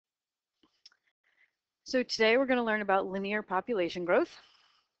So today we're going to learn about linear population growth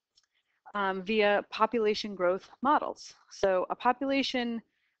via population growth models. So a population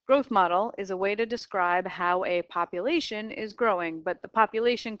growth model is a way to describe how a population is growing, but the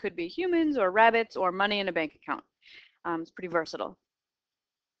population could be humans or rabbits or money in a bank account. It's pretty versatile.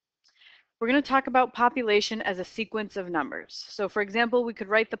 We're going to talk about population as a sequence of numbers. So for example, we could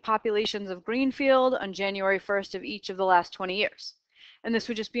write the populations of Greenfield on January 1st of each of the last 20 years. And this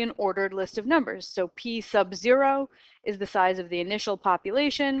would just be an ordered list of numbers. So P sub 0 is the size of the initial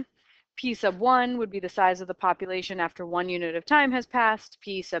population. P sub 1 would be the size of the population after 1 unit of time has passed.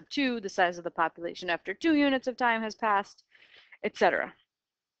 P sub 2, the size of the population after 2 units of time has passed, etc.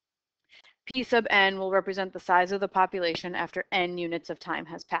 P sub n will represent the size of the population after n units of time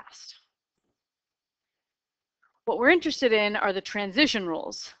has passed. What we're interested in are the transition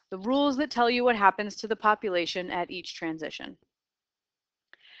rules, the rules that tell you what happens to the population at each transition.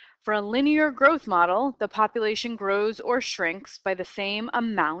 For a linear growth model, the population grows or shrinks by the same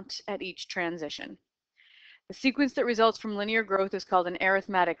amount at each transition. The sequence that results from linear growth is called an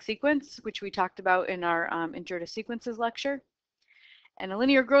arithmetic sequence, which we talked about in our Intro to Sequences lecture. And a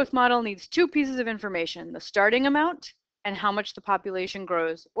linear growth model needs two pieces of information, the starting amount and how much the population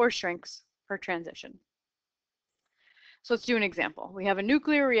grows or shrinks per transition. So let's do an example. We have a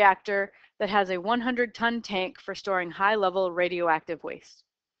nuclear reactor that has a 100-ton tank for storing high-level radioactive waste.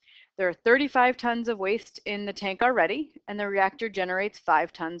 There are 35 tons of waste in the tank already, and the reactor generates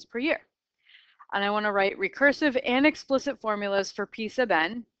 5 tons per year. And I want to write recursive and explicit formulas for P sub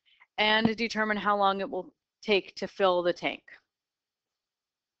n and determine how long it will take to fill the tank.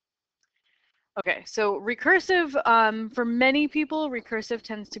 Okay, so recursive, for many people, recursive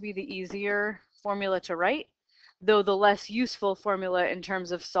tends to be the easier formula to write, though the less useful formula in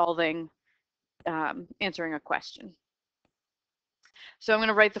terms of solving, answering a question. So I'm going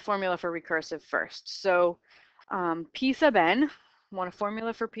to write the formula for recursive first. So P sub n, I want a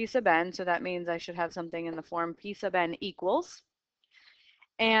formula for P sub n, so that means I should have something in the form P sub n equals.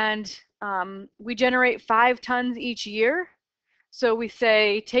 And we generate 5 tons each year. So we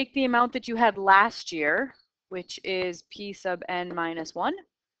say take the amount that you had last year, which is P sub n minus 1,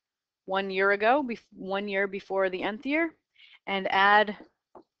 1 year ago, 1 year before the nth year, and add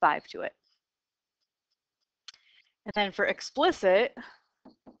 5 to it. And then for explicit,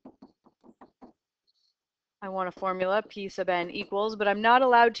 I want a formula P sub n equals, but I'm not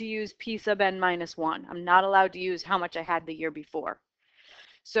allowed to use P sub n minus 1. I'm not allowed to use how much I had the year before.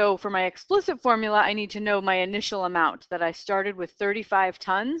 So for my explicit formula, I need to know my initial amount, that I started with 35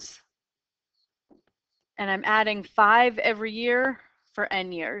 tons, and I'm adding 5 every year for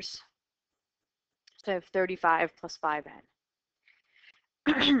n years. So I have 35 plus 5n.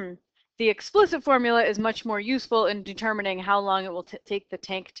 The explicit formula is much more useful in determining how long it will take the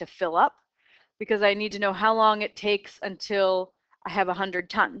tank to fill up, because I need to know how long it takes until I have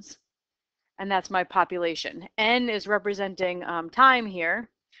 100 tons. And that's my population. N is representing time here.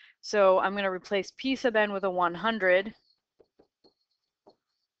 So I'm going to replace P sub n with a 100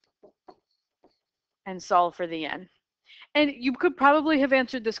 and solve for the n. And you could probably have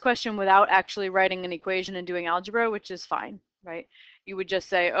answered this question without actually writing an equation and doing algebra, which is fine, right? You would just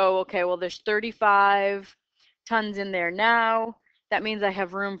say, oh, okay, well, there's 35 tons in there now. That means I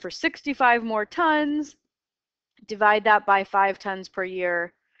have room for 65 more tons. Divide that by 5 tons per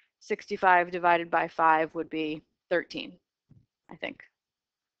year. 65 divided by 5 would be 13, I think.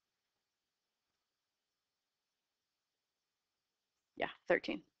 Yeah,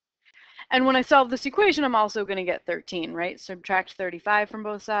 13. And when I solve this equation, I'm also going to get 13, right? Subtract 35 from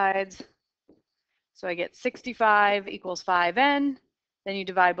both sides. So I get 65 equals 5n. Then you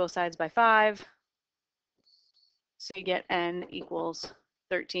divide both sides by 5. So you get n equals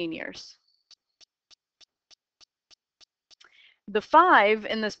 13 years. The 5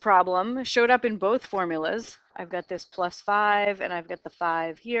 in this problem showed up in both formulas. I've got this plus 5, and I've got the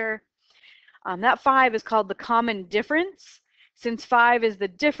 5 here. That 5 is called the common difference, since 5 is the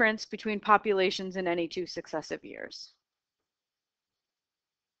difference between populations in any 2 successive years.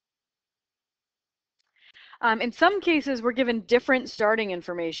 In some cases, we're given different starting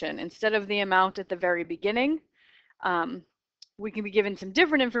information. Instead of the amount at the very beginning, we can be given some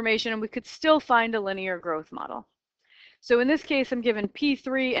different information, and we could still find a linear growth model. So in this case, I'm given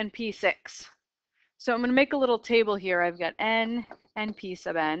P3 and P6. So I'm going to make a little table here. I've got n and P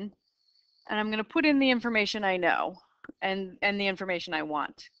sub n, and I'm going to put in the information I know and the information I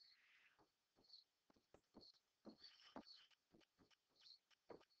want.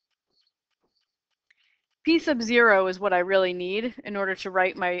 P sub 0 is what I really need in order to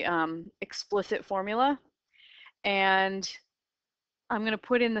write my explicit formula. And I'm going to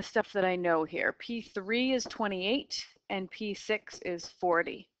put in the stuff that I know here. P3 is 28 and P6 is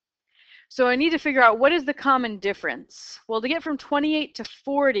 40. So I need to figure out what is the common difference. Well, to get from 28 to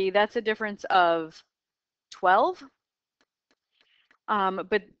 40, that's a difference of 12.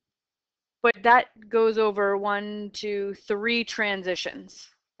 But that goes over 1, 2, 3 transitions,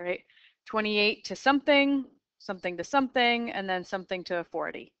 right? 28 to something, something to something, and then something to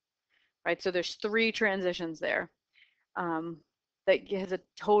 40, right? So there's 3 transitions there. That has a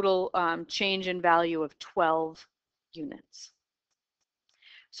total change in value of 12 units.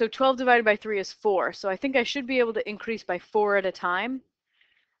 So 12 divided by 3 is 4. So I think I should be able to increase by 4 at a time.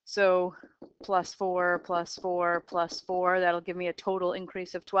 So plus 4, plus 4, plus 4, that'll give me a total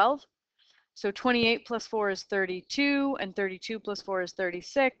increase of 12. So 28 plus 4 is 32, and 32 plus 4 is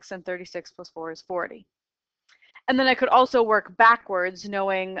 36, and 36 plus 4 is 40. And then I could also work backwards,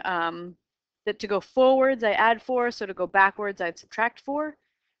 knowing that to go forwards, I add 4, so to go backwards, I'd subtract 4.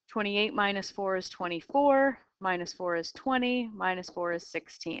 28 minus 4 is 24, minus 4 is 20, minus 4 is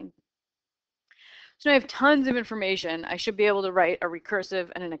 16. So now I have tons of information. I should be able to write a recursive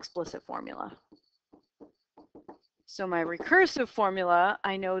and an explicit formula. So my recursive formula,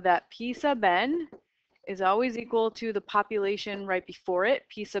 I know that P sub n is always equal to the population right before it,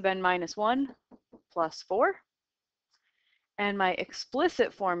 P sub n minus 1 plus 4. And my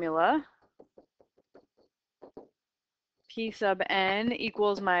explicit formula, P sub n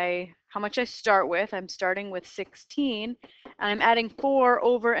equals how much I start with. I'm starting with 16, and I'm adding 4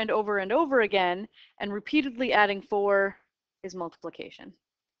 over and over and over again, and repeatedly adding 4 is multiplication.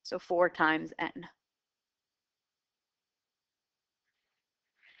 So 4 times n.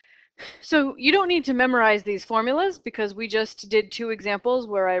 So you don't need to memorize these formulas because we just did 2 examples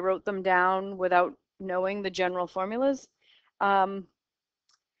where I wrote them down without knowing the general formulas.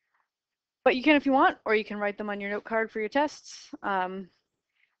 But you can if you want, or you can write them on your note card for your tests.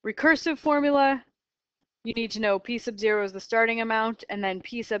 Recursive formula, you need to know P sub 0 is the starting amount, and then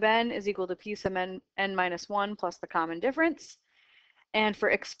P sub n is equal to P sub n minus 1 plus the common difference. And for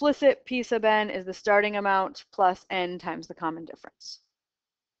explicit, P sub n is the starting amount plus n times the common difference.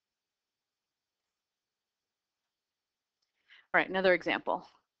 All right, another example.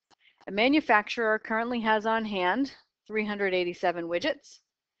 A manufacturer currently has on hand 387 widgets.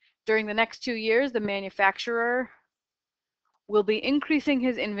 During the next 2 years, the manufacturer will be increasing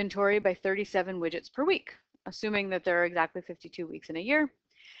his inventory by 37 widgets per week, assuming that there are exactly 52 weeks in a year.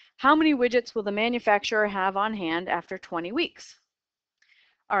 How many widgets will the manufacturer have on hand after 20 weeks?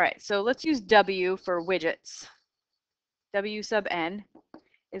 All right, so let's use W for widgets. W sub n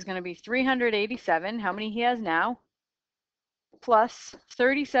is going to be 387, how many he has now, plus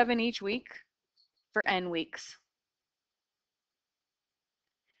 37 each week for n weeks.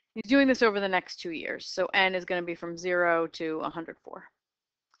 He's doing this over the next 2 years, so n is going to be from 0 to 104.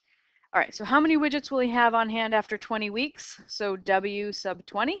 All right, so how many widgets will he have on hand after 20 weeks? So W sub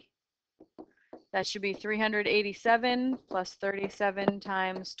 20, that should be 387 plus 37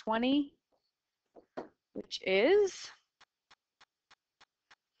 times 20, which is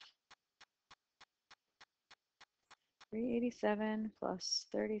 387 plus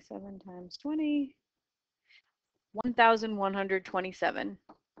 37 times 20, 1,127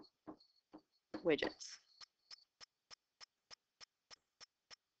 widgets.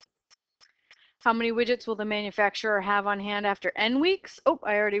 How many widgets will the manufacturer have on hand after n weeks? Oh,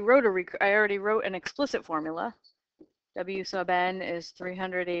 I already wrote an explicit formula. W sub n is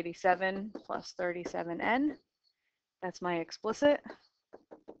 387 plus 37n. That's my explicit.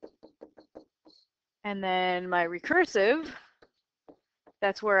 And then my recursive,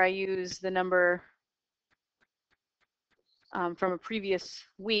 that's where I use the number from a previous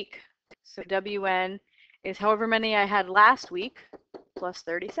week. So Wn is however many I had last week plus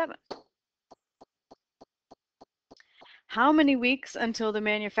 37. How many weeks until the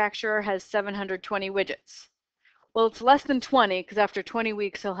manufacturer has 720 widgets? Well, it's less than 20 because after 20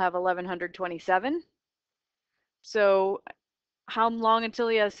 weeks he'll have 1,127. So how long until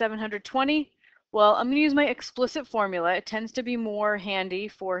he has 720? Well, I'm going to use my explicit formula. It tends to be more handy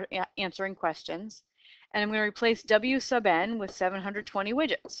for answering questions. And I'm going to replace W sub n with 720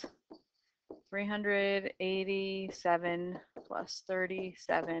 widgets. 387 plus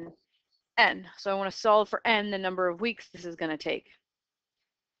 37 n. So I want to solve for n, the number of weeks this is going to take.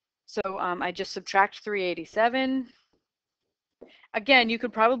 So I just subtract 387. Again, you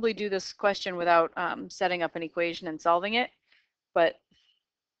could probably do this question without setting up an equation and solving it, but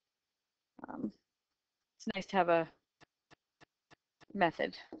it's nice to have a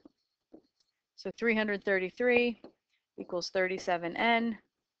method. So 333 equals 37n.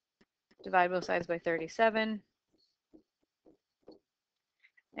 Divide both sides by 37.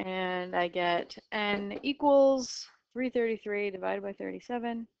 And I get n equals 333 divided by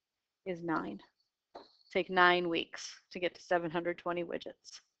 37 is 9. Take 9 weeks to get to 720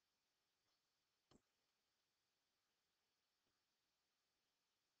 widgets.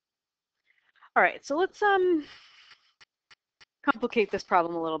 All right, so let's complicate this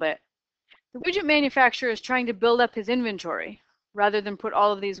problem a little bit. The widget manufacturer is trying to build up his inventory rather than put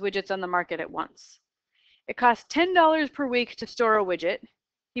all of these widgets on the market at once. It costs $10 per week to store a widget.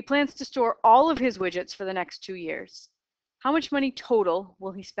 He plans to store all of his widgets for the next 2 years. How much money total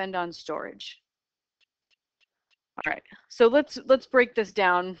will he spend on storage? All right, so let's break this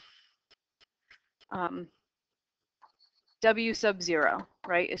down. W sub 0,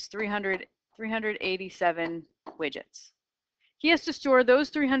 right, is 387 widgets. He has to store those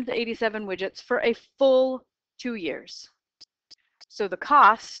 387 widgets for a full 2 years. So the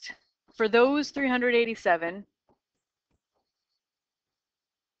cost for those 387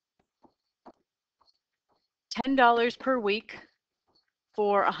 $10 per week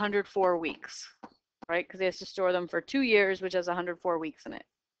for 104 weeks, right? Because he has to store them for 2 years, which has 104 weeks in it.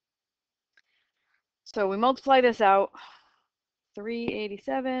 So we multiply this out,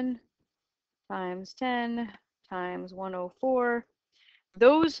 387 times 10 times 104.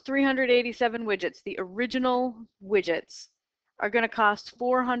 Those 387 widgets, the original widgets, are going to cost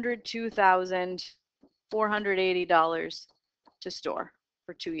 $402,480 to store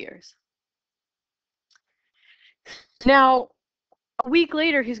for 2 years. Now, a week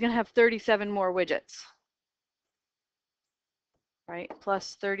later, he's going to have 37 more widgets, right?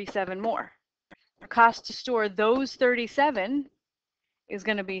 Plus 37 more. The cost to store those 37 is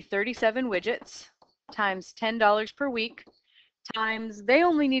going to be 37 widgets times $10 per week times, they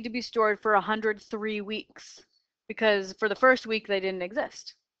only need to be stored for 103 weeks because for the first week they didn't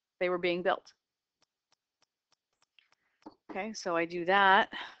exist. They were being built. Okay, so I do that.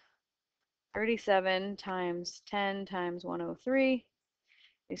 37 times 10 times 103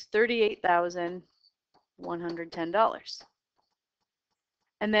 is $38,110.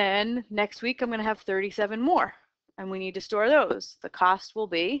 And then next week I'm going to have 37 more, and we need to store those. The cost will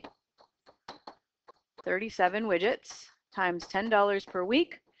be 37 widgets times $10 per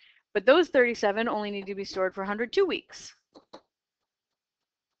week, but those 37 only need to be stored for 102 weeks.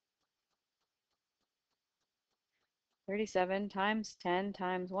 37 times 10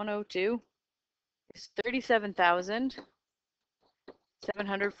 times 102 is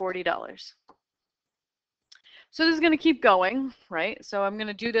 $37,740. So this is going to keep going, right? So I'm going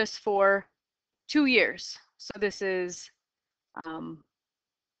to do this for 2 years. So this is 1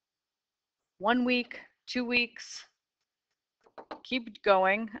 week, 2 weeks, keep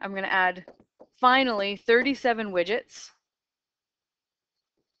going. I'm going to add finally 37 widgets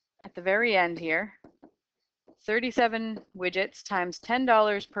at the very end here. 37 widgets times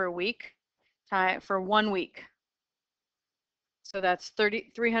 $10 per week for 1 week. So that's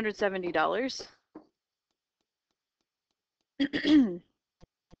 $370.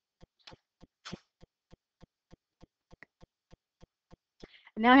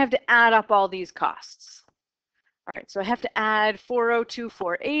 Now I have to add up all these costs. All right, so I have to add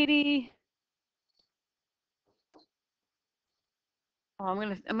 402,480. Oh,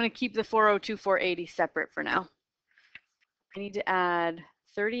 I'm gonna keep the 402,480 separate for now. I need to add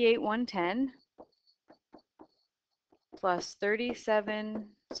 38,110 plus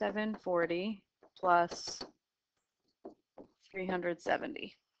 37,740 plus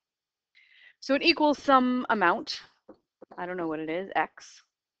 370. So it equals some amount. I don't know what it is, X.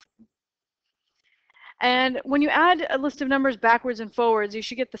 And when you add a list of numbers backwards and forwards, you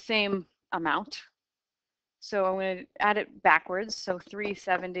should get the same amount. So I'm going to add it backwards. So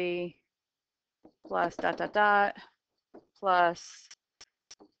 370 plus ... plus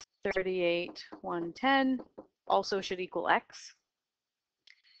 38,110 also should equal X.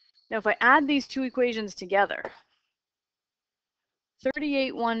 Now if I add these two equations together,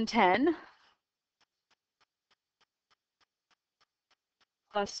 38,110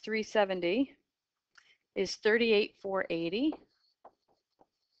 plus 370 is 38,480.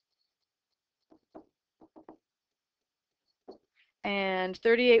 And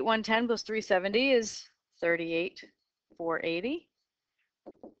 38,110 plus 370 is 38,480.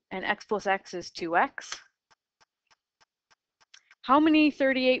 And X plus X is 2X. How many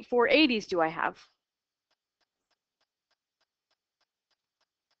 38,480s do I have?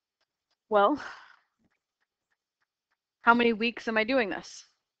 Well, how many weeks am I doing this?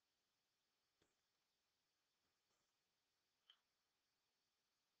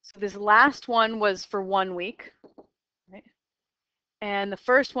 So this last one was for 1 week, right? And the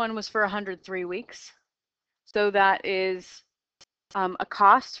first one was for 103 weeks. So that is a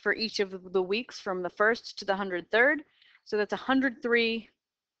cost for each of the weeks from the 1st to the 103rd. So that's 103,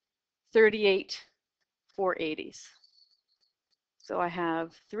 38, 480s. So I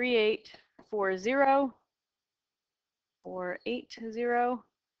have 3840, 480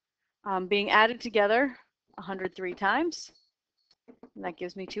 being added together 103 times, and that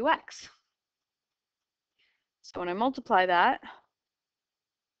gives me 2x. So when I multiply that,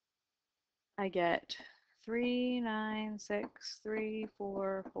 I get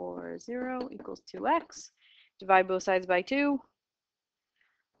 3963440 equals 2x. Divide both sides by 2.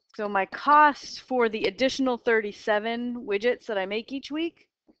 So my cost for the additional 37 widgets that I make each week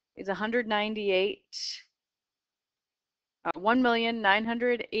is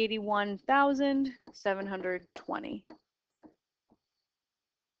 1,981,720.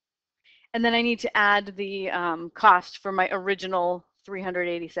 And then I need to add the cost for my original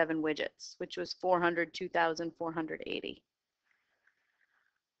 387 widgets, which was 402,480.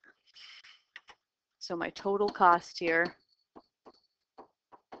 So my total cost here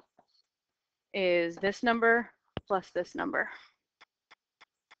is this number plus this number.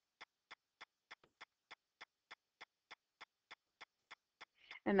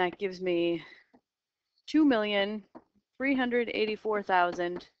 And that gives me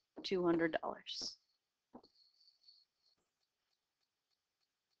 $2,384,200.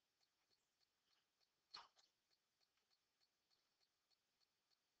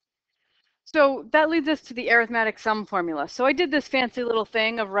 So that leads us to the arithmetic sum formula. So I did this fancy little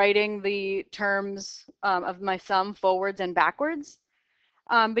thing of writing the terms of my sum forwards and backwards.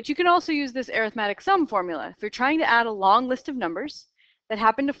 But you can also use this arithmetic sum formula. If you're trying to add a long list of numbers that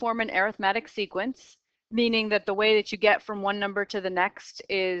happen to form an arithmetic sequence, meaning that the way that you get from one number to the next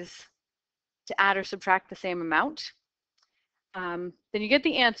is to add or subtract the same amount, then you get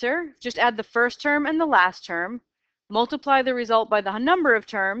the answer. Just add the first term and the last term, multiply the result by the number of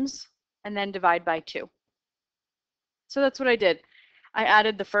terms, and then divide by 2. So that's what I did. I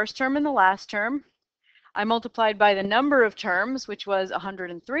added the first term and the last term. I multiplied by the number of terms, which was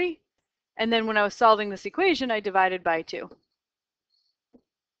 103. And then when I was solving this equation, I divided by 2.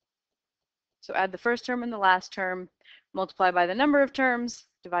 So add the first term and the last term, multiply by the number of terms,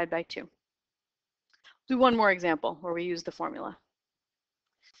 divide by 2. Do one more example where we use the formula.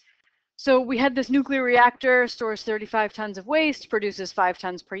 So we had this nuclear reactor, stores 35 tons of waste, produces 5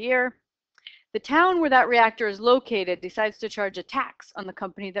 tons per year. The town where that reactor is located decides to charge a tax on the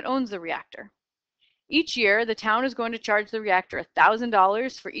company that owns the reactor. Each year, the town is going to charge the reactor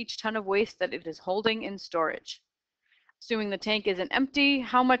 $1,000 for each ton of waste that it is holding in storage. Assuming the tank isn't empty,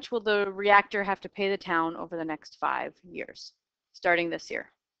 how much will the reactor have to pay the town over the next 5 years, starting this year?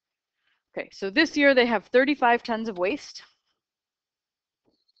 Okay, so this year they have 35 tons of waste.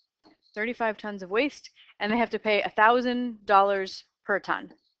 35 tons of waste, and they have to pay $1,000 per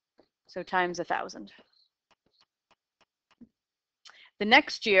ton. So times 1,000. The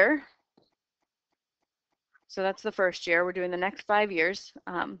next year, so that's the first year, we're doing the next 5 years.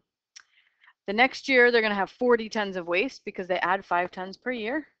 The next year, they're going to have 40 tons of waste because they add 5 tons per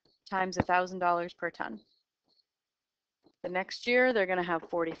year times $1,000 per ton. The next year, they're going to have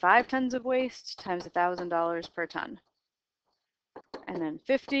 45 tons of waste times $1,000 per ton. And then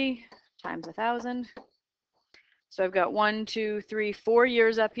 50 times 1,000. So I've got 1, 2, 3, 4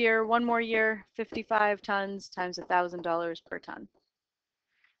 years up here. One more year, 55 tons times $1,000 per ton.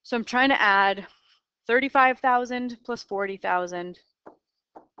 So I'm trying to add 35,000 plus 40,000.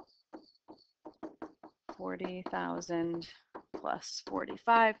 40,000 plus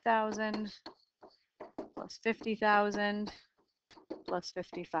 45,000 plus 50,000 plus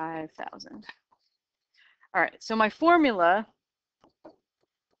 55,000. All right, so my formula,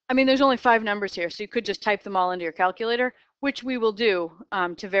 I mean, there's only 5 numbers here, so you could just type them all into your calculator, which we will do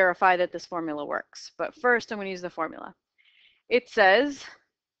to verify that this formula works. But first, I'm going to use the formula. It says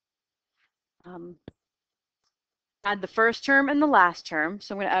add the first term and the last term.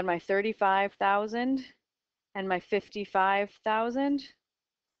 So I'm going to add my 35,000 and my 55,000.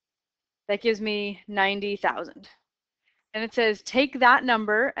 That gives me 90,000. And it says take that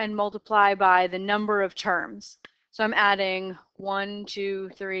number and multiply by the number of terms. So I'm adding 1, 2,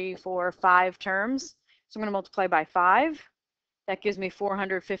 3, 4, 5 terms. So I'm going to multiply by 5. That gives me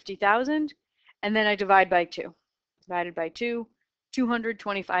 450,000. And then I divide by 2. Divided by 2,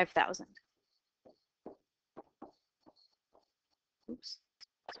 225,000. Oops.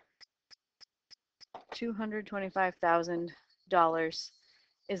 $225,000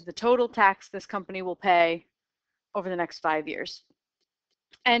 is the total tax this company will pay over the next 5 years.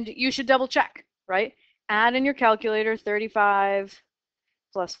 And you should double check, right? Add in your calculator 35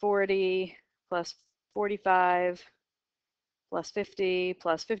 plus 40 plus 45 plus 50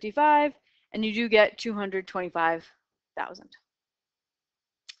 plus 55, and you do get 225,000.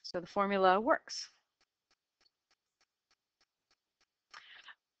 So the formula works.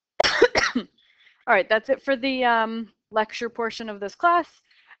 All right, that's it for the lecture portion of this class.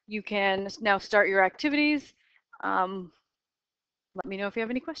 You can now start your activities. Let me know if you have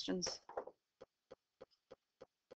any questions.